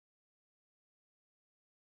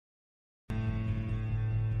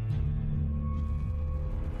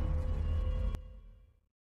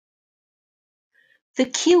The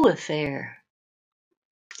Q Affair.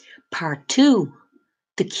 Part 2.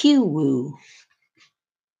 The Q Woo.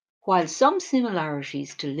 While some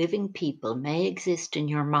similarities to living people may exist in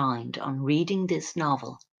your mind on reading this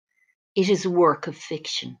novel, it is a work of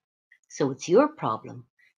fiction, so it's your problem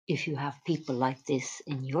if you have people like this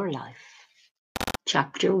in your life.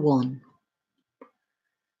 Chapter 1.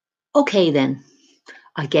 Okay then,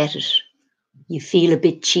 I get it. You feel a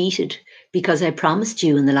bit cheated because I promised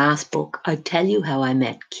you in the last book I'd tell you how I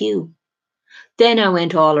met Q. Then I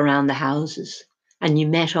went all around the houses, and you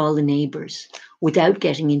met all the neighbours without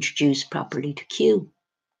getting introduced properly to Q.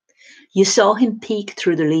 You saw him peek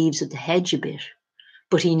through the leaves of the hedge a bit,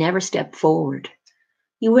 but he never stepped forward.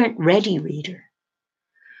 You weren't ready, reader.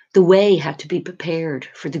 The way had to be prepared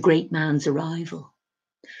for the great man's arrival.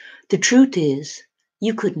 The truth is,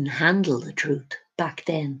 you couldn't handle the truth back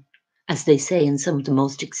then, as they say in some of the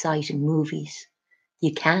most exciting movies.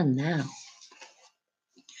 You can now.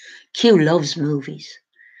 Q loves movies.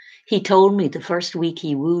 He told me the first week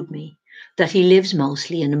he wooed me that he lives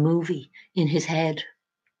mostly in a movie in his head.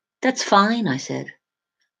 That's fine, I said.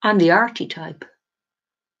 I'm the arty type.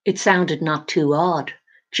 It sounded not too odd,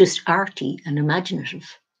 just arty and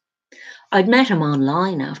imaginative. I'd met him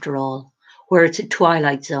online, after all, where it's a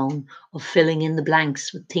twilight zone of filling in the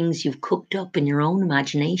blanks with things you've cooked up in your own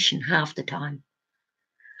imagination half the time.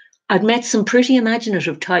 I'd met some pretty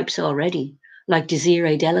imaginative types already, like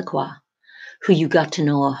Désirée Delacroix, who you got to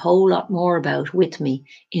know a whole lot more about with me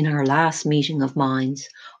in our last meeting of minds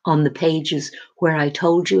on the pages where I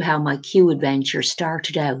told you how my Q adventure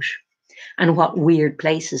started out and what weird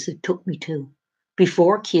places it took me to,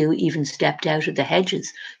 before Q even stepped out of the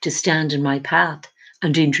hedges to stand in my path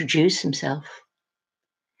and introduce himself.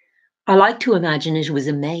 I like to imagine it was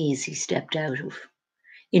a maze he stepped out of,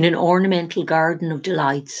 in an ornamental garden of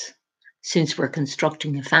delights, since we're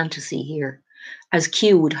constructing a fantasy here, as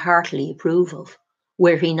Q would heartily approve of,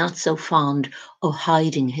 were he not so fond of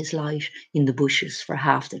hiding his light in the bushes for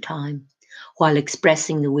half the time, while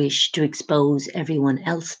expressing the wish to expose everyone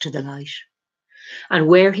else to the light. And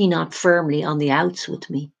were he not firmly on the outs with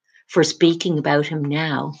me, for speaking about him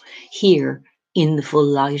now, here, in the full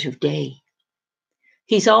light of day.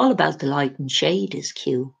 He's all about the light and shade, is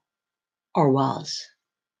Q, or was.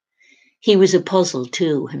 He was a puzzle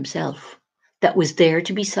too, himself, that was there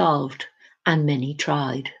to be solved, and many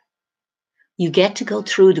tried. You get to go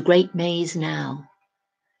through the great maze now.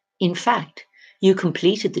 In fact, you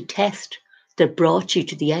completed the test that brought you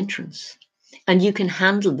to the entrance, and you can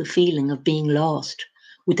handle the feeling of being lost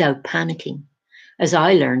without panicking, as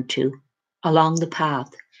I learned to, along the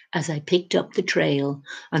path as I picked up the trail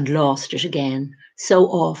and lost it again so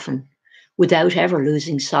often, without ever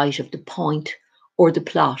losing sight of the point or the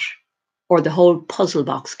plot or the whole puzzle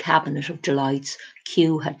box cabinet of delights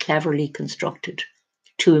Q had cleverly constructed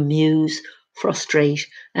to amuse, frustrate,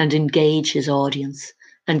 and engage his audience,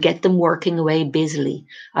 and get them working away busily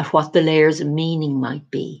at what the layers of meaning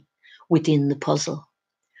might be within the puzzle,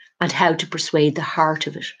 and how to persuade the heart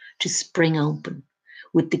of it to spring open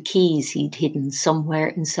with the keys he'd hidden somewhere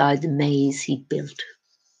inside the maze he'd built.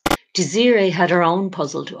 Désirée had her own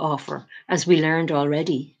puzzle to offer, as we learned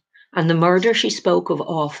already, and the murder she spoke of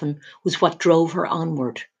often was what drove her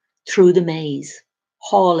onward, through the maze,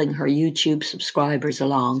 hauling her YouTube subscribers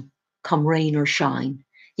along, come rain or shine,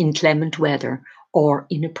 inclement weather or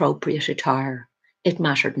inappropriate attire. It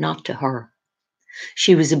mattered not to her.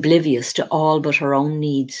 She was oblivious to all but her own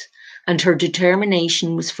needs, and her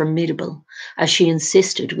determination was formidable as she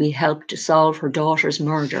insisted we help to solve her daughter's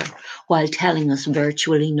murder while telling us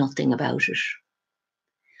virtually nothing about it.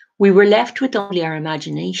 We were left with only our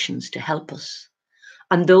imaginations to help us,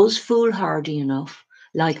 and those foolhardy enough,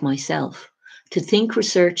 like myself, to think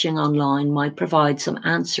researching online might provide some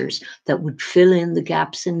answers that would fill in the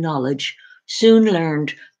gaps in knowledge soon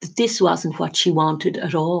learned that this wasn't what she wanted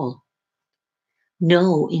at all.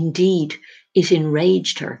 No, indeed, it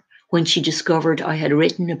enraged her when she discovered I had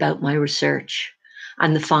written about my research,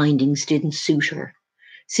 and the findings didn't suit her,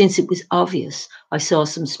 since it was obvious I saw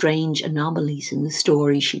some strange anomalies in the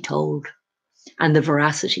story she told, and the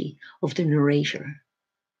veracity of the narrator.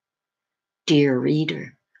 Dear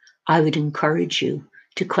reader, I would encourage you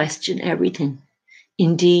to question everything.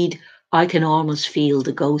 Indeed, I can almost feel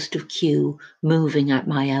the ghost of Q moving at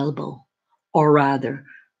my elbow, or rather,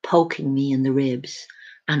 poking me in the ribs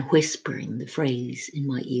and whispering the phrase in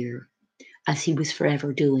my ear, as he was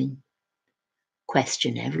forever doing.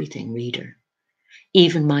 Question everything, reader,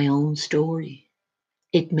 even my own story.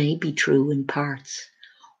 It may be true in parts,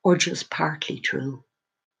 or just partly true.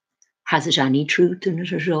 Has it any truth in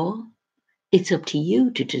it at all? It's up to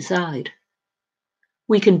you to decide.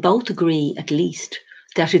 We can both agree, at least,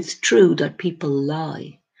 that it's true that people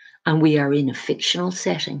lie, and we are in a fictional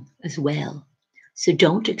setting as well. So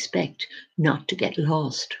don't expect not to get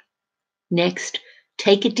lost. Next,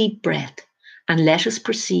 take a deep breath and let us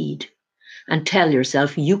proceed, and tell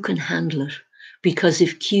yourself you can handle it, because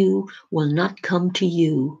if Q will not come to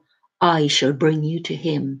you, I shall bring you to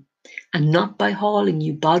him, and not by hauling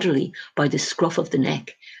you bodily by the scruff of the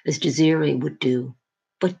neck, as Desiree would do,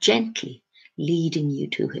 but gently leading you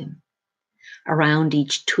to him, around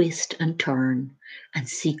each twist and turn and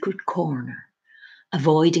secret corner,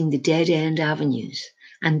 avoiding the dead-end avenues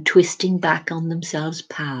and twisting back on themselves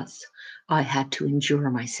paths I had to endure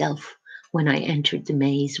myself when I entered the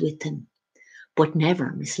maze with him, but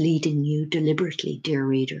never misleading you deliberately, dear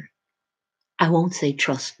reader. I won't say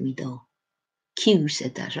trust me, though. Q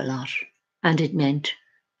said that a lot, and it meant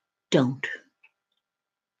don't.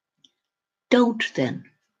 Don't, then,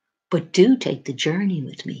 but do take the journey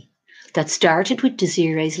with me that started with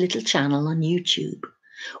Desiree's little channel on YouTube,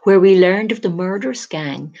 where we learned of the murderous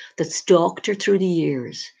gang that stalked her through the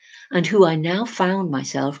years, and who I now found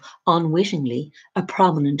myself unwittingly a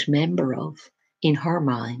prominent member of, in her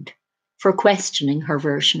mind, for questioning her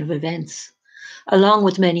version of events, along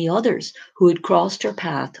with many others who had crossed her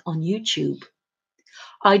path on YouTube.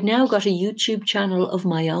 I'd now got a YouTube channel of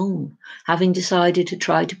my own, having decided to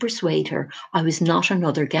try to persuade her I was not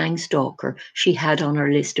another gang stalker she had on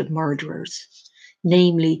her list of murderers,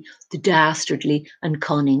 namely the dastardly and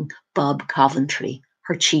cunning Bob Coventry,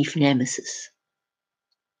 her chief nemesis.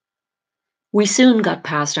 We soon got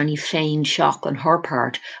past any feigned shock on her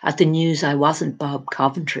part at the news I wasn't Bob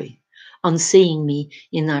Coventry, on seeing me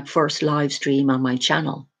in that first live stream on my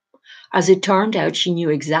channel. As it turned out, she knew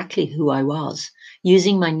exactly who I was,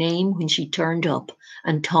 using my name when she turned up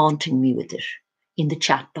and taunting me with it in the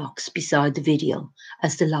chat box beside the video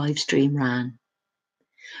as the live stream ran.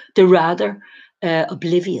 The rather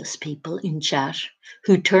oblivious people in chat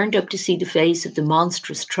who turned up to see the face of the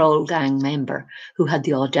monstrous troll gang member who had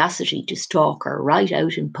the audacity to stalk her right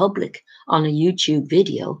out in public on a YouTube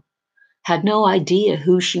video had no idea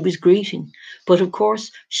who she was greeting, but of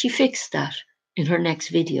course she fixed that in her next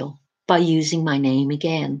video by using my name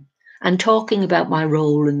again and talking about my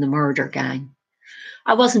role in the murder gang.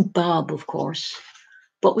 I wasn't Bob, of course,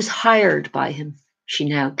 but was hired by him, she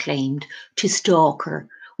now claimed, to stalk her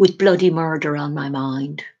with bloody murder on my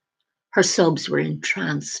mind. Her subs were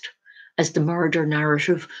entranced, as the murder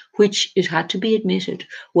narrative, which, it had to be admitted,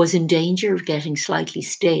 was in danger of getting slightly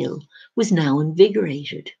stale, was now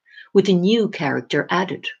invigorated, with a new character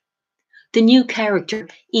added. The new character,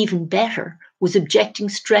 even better, was objecting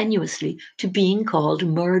strenuously to being called a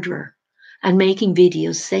murderer and making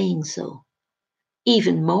videos saying so.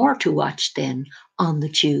 Even more to watch then on the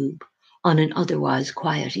tube on an otherwise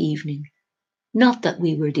quiet evening. Not that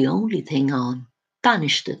we were the only thing on.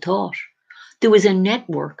 Banish the thought. There was a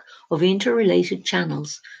network of interrelated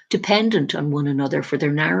channels dependent on one another for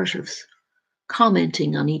their narratives,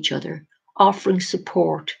 commenting on each other, offering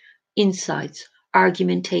support, insights,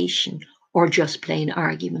 argumentation, or just plain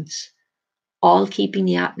arguments, all keeping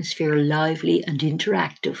the atmosphere lively and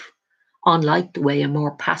interactive, unlike the way a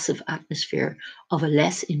more passive atmosphere of a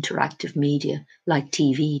less interactive media like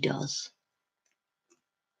TV does.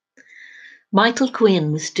 Michael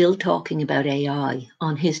Quinn was still talking about AI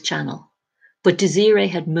on his channel, but Desiree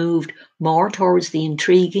had moved more towards the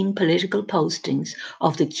intriguing political postings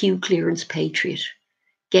of the Q clearance patriot,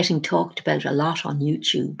 getting talked about a lot on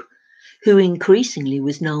YouTube, who increasingly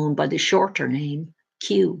was known by the shorter name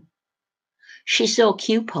Q. She saw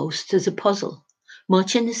Q posts as a puzzle,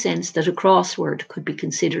 much in the sense that a crossword could be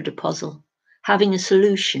considered a puzzle, having a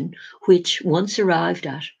solution which, once arrived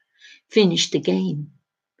at, finished the game.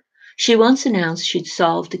 She once announced she'd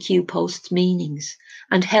solved the Q post's meanings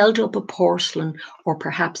and held up a porcelain or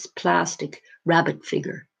perhaps plastic rabbit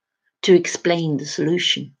figure to explain the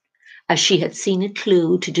solution, as she had seen a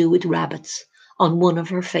clue to do with rabbits on one of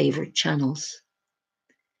her favourite channels.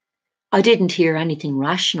 I didn't hear anything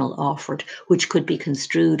rational offered which could be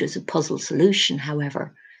construed as a puzzle solution,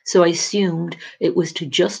 however, so I assumed it was to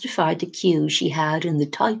justify the Q she had in the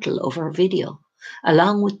title of her video,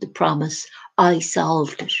 along with the promise, I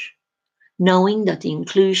solved it, knowing that the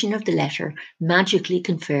inclusion of the letter magically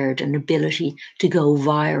conferred an ability to go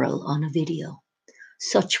viral on a video.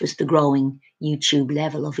 Such was the growing YouTube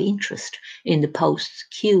level of interest in the posts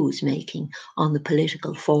Q was making on the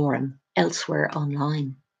political forum elsewhere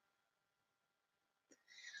online.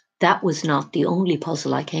 That was not the only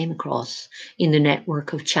puzzle I came across in the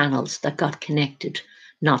network of channels that got connected,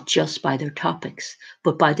 not just by their topics,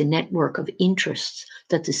 but by the network of interests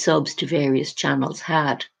that the subs to various channels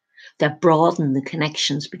had, that broaden the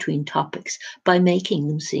connections between topics by making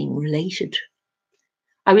them seem related.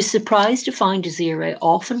 I was surprised to find Desiree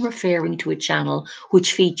often referring to a channel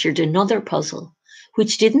which featured another puzzle,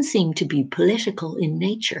 which didn't seem to be political in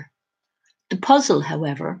nature. The puzzle,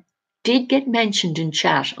 however, did get mentioned in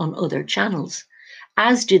chat on other channels,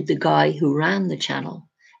 as did the guy who ran the channel,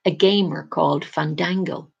 a gamer called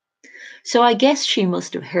Fandango. So I guess she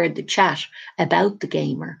must have heard the chat about the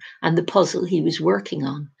gamer and the puzzle he was working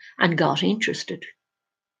on and got interested.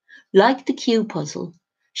 Like the Q puzzle,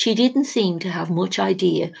 she didn't seem to have much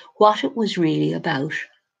idea what it was really about,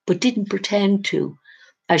 but didn't pretend to,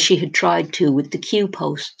 as she had tried to with the Q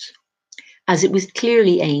posts, as it was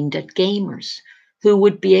clearly aimed at gamers who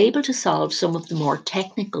would be able to solve some of the more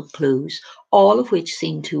technical clues, all of which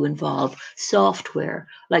seemed to involve software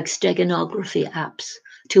like steganography apps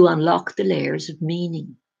to unlock the layers of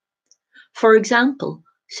meaning. For example,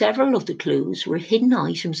 several of the clues were hidden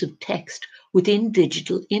items of text within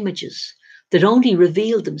digital images that only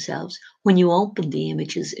revealed themselves when you opened the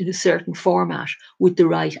images in a certain format with the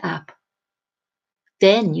right app.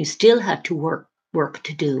 Then you still had to work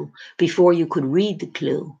to do before you could read the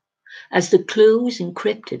clue, as the clue was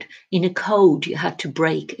encrypted in a code you had to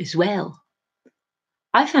break as well.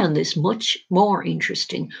 I found this much more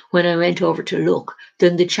interesting when I went over to look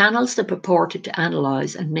than the channels that purported to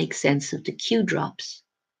analyse and make sense of the Q drops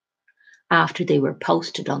after they were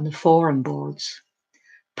posted on the forum boards.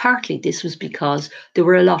 Partly this was because there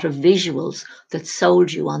were a lot of visuals that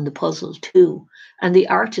sold you on the puzzle too, and the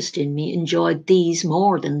artist in me enjoyed these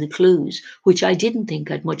more than the clues, which I didn't think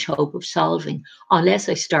I'd much hope of solving unless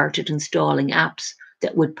I started installing apps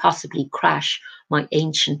that would possibly crash my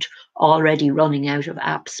ancient, already running out of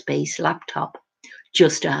app space laptop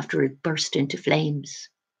just after it burst into flames.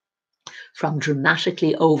 From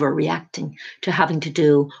dramatically overreacting to having to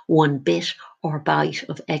do one bit or byte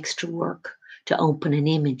of extra work to open an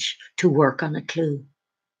image to work on a clue.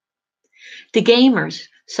 The gamers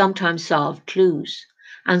sometimes solved clues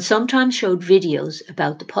and sometimes showed videos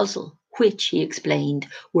about the puzzle, which, he explained,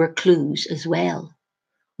 were clues as well.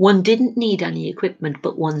 One didn't need any equipment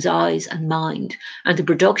but one's eyes and mind, and the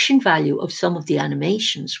production value of some of the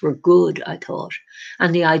animations were good, I thought,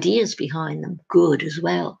 and the ideas behind them good as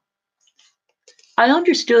well. I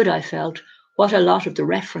understood, I felt, what a lot of the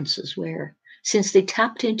references were, since they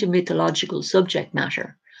tapped into mythological subject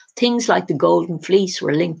matter. Things like the Golden Fleece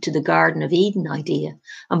were linked to the Garden of Eden idea,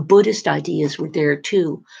 and Buddhist ideas were there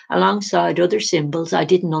too, alongside other symbols I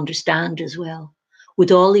didn't understand as well,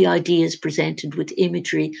 with all the ideas presented with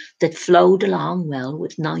imagery that flowed along well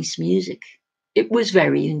with nice music. It was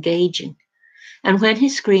very engaging. And when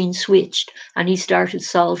his screen switched and he started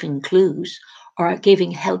solving clues, or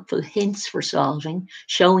giving helpful hints for solving,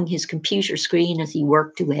 showing his computer screen as he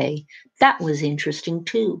worked away, that was interesting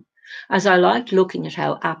too, as I liked looking at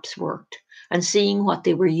how apps worked and seeing what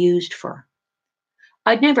they were used for.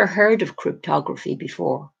 I'd never heard of cryptography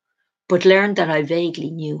before, but learned that I vaguely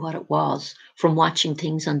knew what it was from watching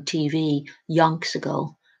things on TV yonks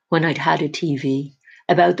ago when I'd had a TV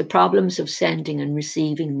about the problems of sending and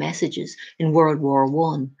receiving messages in World War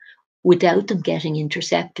One without them getting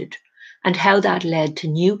intercepted, and how that led to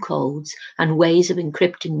new codes and ways of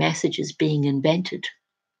encrypting messages being invented.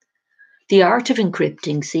 The art of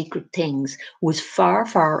encrypting secret things was far,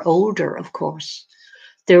 far older, of course.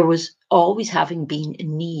 There was always having been a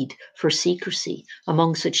need for secrecy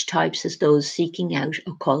among such types as those seeking out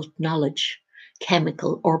occult knowledge,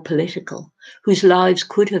 chemical or political, whose lives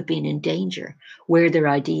could have been in danger were their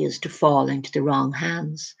ideas to fall into the wrong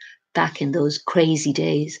hands, back in those crazy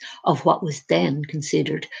days of what was then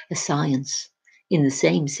considered a science, in the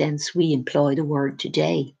same sense we employ the word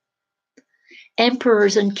today.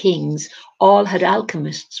 Emperors and kings all had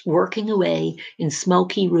alchemists working away in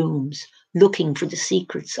smoky rooms, looking for the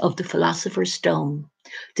secrets of the philosopher's stone,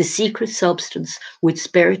 the secret substance with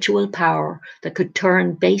spiritual power that could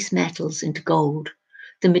turn base metals into gold,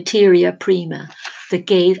 the materia prima that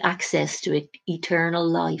gave access to eternal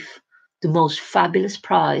life, the most fabulous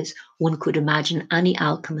prize one could imagine any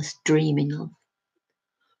alchemist dreaming of.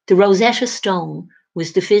 The Rosetta Stone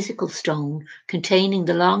was the physical stone containing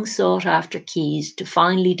the long sought after keys to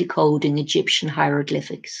finally decoding Egyptian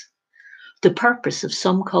hieroglyphics. The purpose of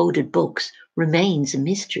some coded books remains a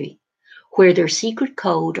mystery, where their secret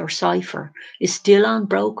code or cipher is still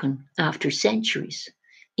unbroken after centuries.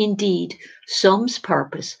 Indeed, some's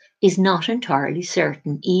purpose is not entirely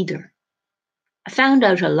certain either. I found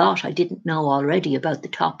out a lot I didn't know already about the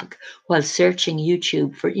topic while searching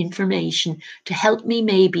YouTube for information to help me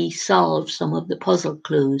maybe solve some of the puzzle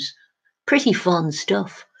clues. Pretty fun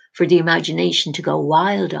stuff for the imagination to go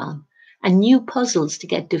wild on, and new puzzles to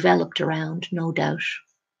get developed around, no doubt.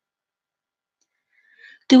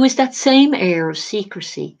 There was that same air of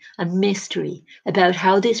secrecy and mystery about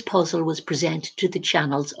how this puzzle was presented to the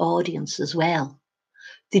channel's audience as well.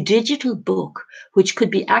 The digital book, which could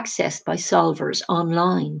be accessed by solvers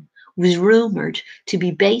online, was rumoured to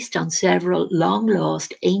be based on several long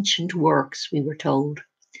lost ancient works, we were told,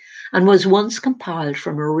 and was once compiled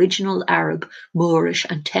from original Arab, Moorish,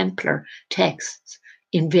 and Templar texts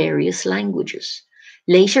in various languages,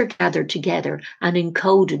 later gathered together and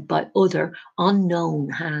encoded by other unknown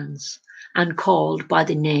hands, and called by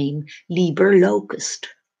the name Liber Locust.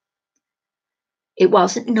 It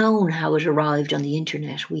wasn't known how it arrived on the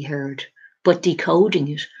internet, we heard, but decoding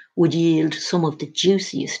it would yield some of the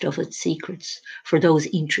juiciest of its secrets for those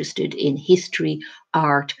interested in history,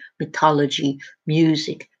 art, mythology,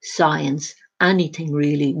 music, science, anything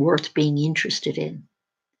really worth being interested in.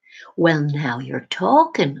 Well, now you're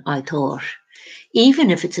talking, I thought,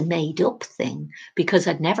 even if it's a made up thing, because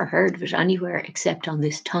I'd never heard of it anywhere except on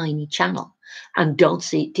this tiny channel and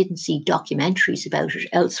didn't see documentaries about it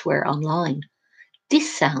elsewhere online.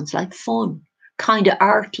 This sounds like fun, kind of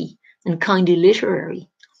arty and kind of literary,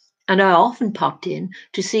 and I often popped in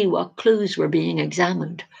to see what clues were being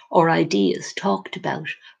examined or ideas talked about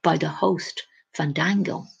by the host,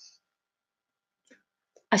 Fandango.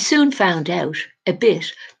 I soon found out, a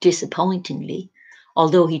bit disappointingly,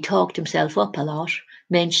 although he talked himself up a lot,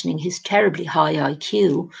 mentioning his terribly high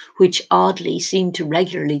IQ, which oddly seemed to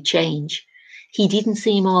regularly change. He didn't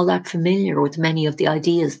seem all that familiar with many of the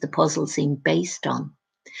ideas the puzzle seemed based on,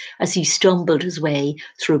 as he stumbled his way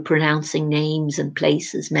through pronouncing names and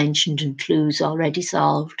places mentioned in clues already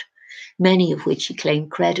solved, many of which he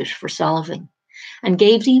claimed credit for solving, and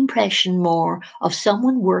gave the impression more of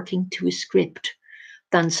someone working to a script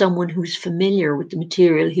than someone who's familiar with the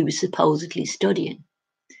material he was supposedly studying.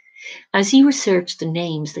 As he researched the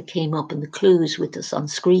names that came up in the clues with us on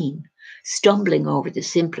screen, stumbling over the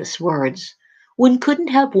simplest words, one couldn't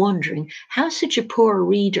help wondering how such a poor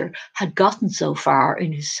reader had gotten so far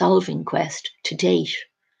in his solving quest to date.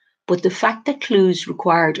 But the fact that clues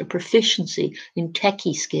required a proficiency in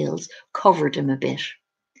techie skills covered him a bit.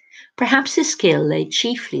 Perhaps his skill lay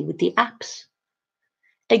chiefly with the apps.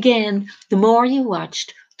 Again, the more you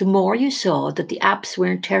watched, the more you saw that the apps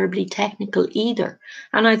weren't terribly technical either,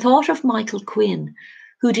 and I thought of Michael Quinn,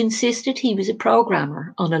 who'd insisted he was a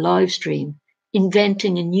programmer on a live stream,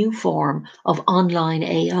 inventing a new form of online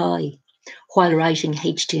AI while writing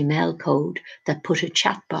HTML code that put a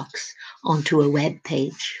chat box onto a web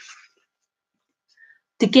page.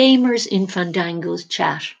 The gamers in Fandango's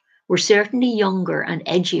chat were certainly younger and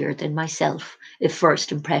edgier than myself, if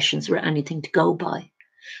first impressions were anything to go by,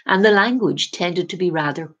 and the language tended to be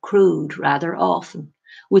rather crude rather often,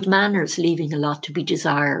 with manners leaving a lot to be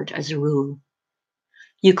desired as a rule.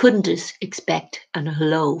 You couldn't expect an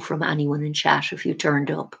hello from anyone in chat if you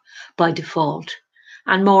turned up by default,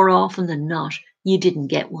 and more often than not, you didn't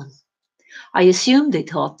get one. I assumed they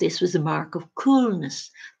thought this was a mark of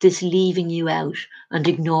coolness, this leaving you out and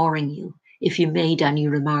ignoring you if you made any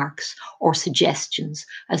remarks or suggestions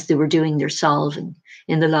as they were doing their solving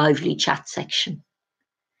in the lively chat section.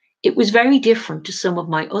 It was very different to some of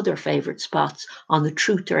my other favourite spots on the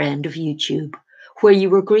truther end of YouTube, where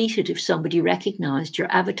you were greeted if somebody recognised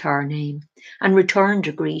your avatar name and returned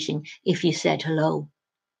a greeting if you said hello.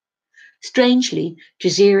 Strangely,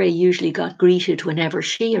 Jazeera usually got greeted whenever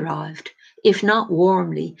she arrived, if not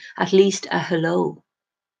warmly, at least a hello.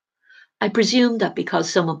 I presume that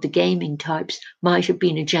because some of the gaming types might have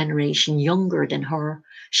been a generation younger than her,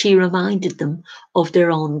 she reminded them of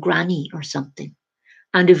their own granny or something,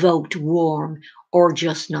 and evoked warm or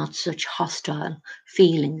just not such hostile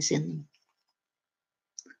feelings in them.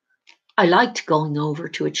 I liked going over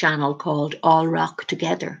to a channel called All Rock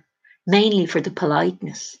Together, mainly for the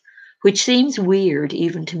politeness, which seems weird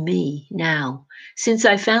even to me now, since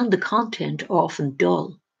I found the content often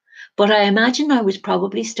dull. But I imagine I was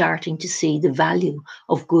probably starting to see the value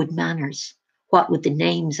of good manners, what with the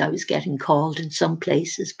names I was getting called in some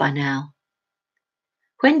places by now.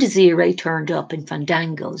 When Desiree turned up in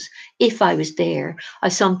Fandango's, if I was there, I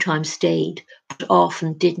sometimes stayed, but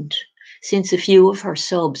often didn't, since a few of her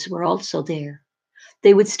subs were also there.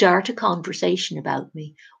 They would start a conversation about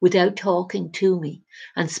me without talking to me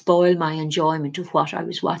and spoil my enjoyment of what I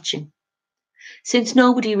was watching. Since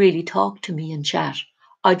nobody really talked to me in chat,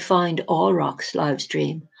 I'd find All Rock's live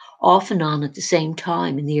stream, often on at the same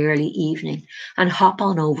time in the early evening, and hop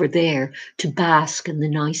on over there to bask in the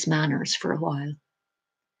nice manners for a while.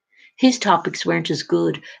 His topics weren't as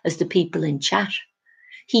good as the people in chat.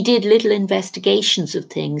 He did little investigations of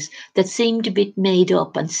things that seemed a bit made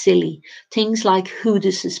up and silly, things like who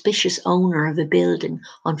the suspicious owner of a building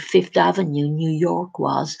on Fifth Avenue, New York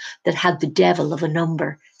was that had the devil of a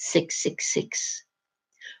number 666.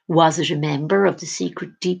 Was it a member of the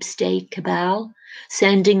secret deep state cabal,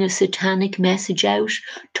 sending a satanic message out,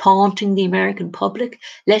 taunting the American public,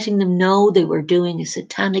 letting them know they were doing a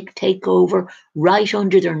satanic takeover right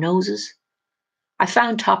under their noses? I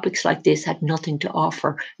found topics like this had nothing to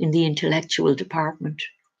offer in the intellectual department.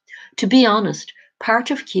 To be honest,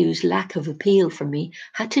 part of Q's lack of appeal for me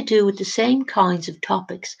had to do with the same kinds of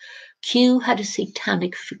topics. Q had a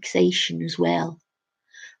satanic fixation as well.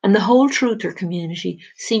 And the whole truther community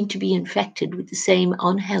seemed to be infected with the same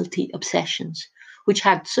unhealthy obsessions, which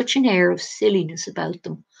had such an air of silliness about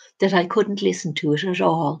them that I couldn't listen to it at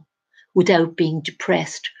all without being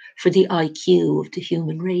depressed for the IQ of the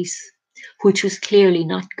human race, which was clearly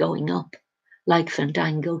not going up, like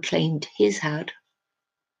Fandango claimed his had.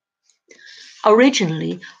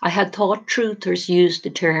 Originally, I had thought truthers used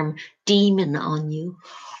the term demon on you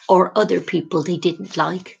or other people they didn't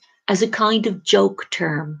like as a kind of joke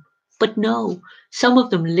term. But no, some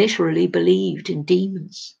of them literally believed in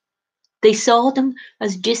demons. They saw them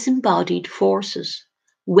as disembodied forces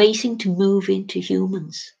waiting to move into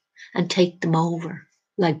humans and take them over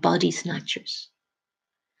like body snatchers.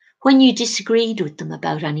 When you disagreed with them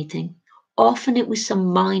about anything, often it was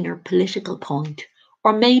some minor political point,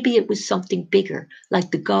 or maybe it was something bigger,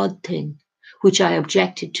 like the God thing, which I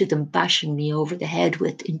objected to them bashing me over the head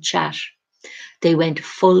with in chat. They went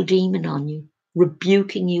full demon on you,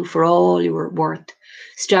 rebuking you for all you were worth,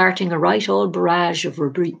 starting a right old barrage of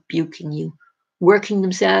rebuking you, working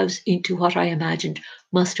themselves into what I imagined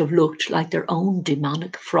must have looked like their own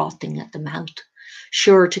demonic frothing at the mouth,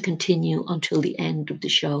 sure to continue until the end of the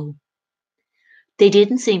show. They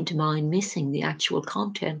didn't seem to mind missing the actual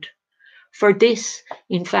content. For this,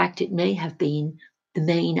 in fact, it may have been the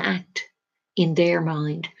main act in their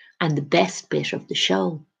mind and the best bit of the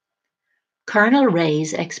show. Colonel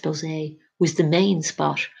Ray's expose was the main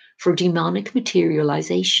spot for demonic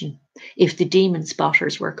materialization, if the demon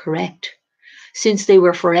spotters were correct, since they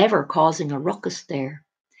were forever causing a ruckus there,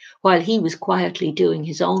 while he was quietly doing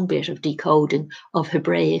his own bit of decoding of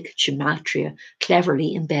Hebraic gematria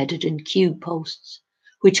cleverly embedded in Q posts,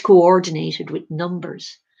 which coordinated with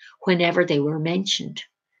numbers whenever they were mentioned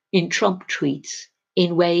in Trump tweets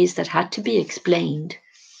in ways that had to be explained,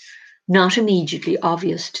 not immediately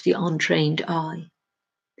obvious to the untrained eye.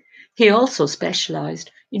 He also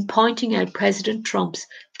specialized in pointing out President Trump's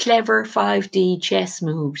clever 5D chess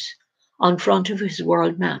moves on front of his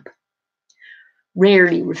world map,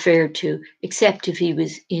 rarely referred to except if he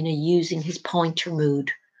was in a using his pointer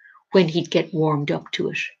mood, when he'd get warmed up to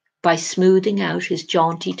it, by smoothing out his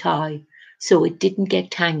jaunty tie so it didn't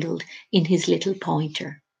get tangled in his little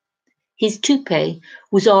pointer. His toupee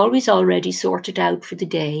was always already sorted out for the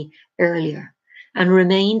day earlier and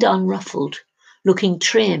remained unruffled, looking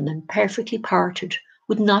trim and perfectly parted,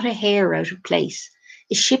 with not a hair out of place,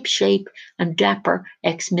 a shipshape and dapper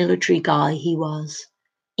ex-military guy he was,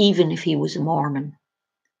 even if he was a Mormon.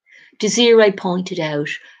 Desiree pointed out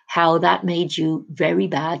how that made you very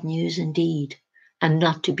bad news indeed, and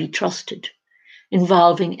not to be trusted,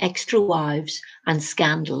 involving extra wives and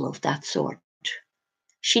scandal of that sort.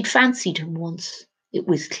 She'd fancied him once, it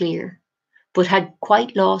was clear, but had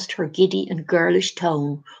quite lost her giddy and girlish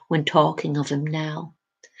tone when talking of him now,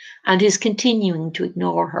 and his continuing to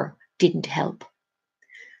ignore her didn't help.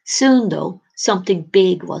 Soon, though, something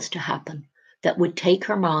big was to happen that would take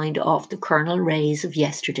her mind off the Colonel Rays of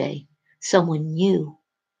yesterday. Someone new,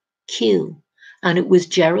 Q, and it was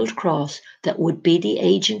Gerald Cross that would be the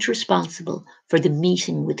agent responsible for the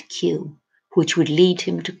meeting with Q, which would lead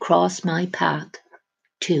him to cross my path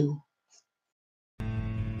too.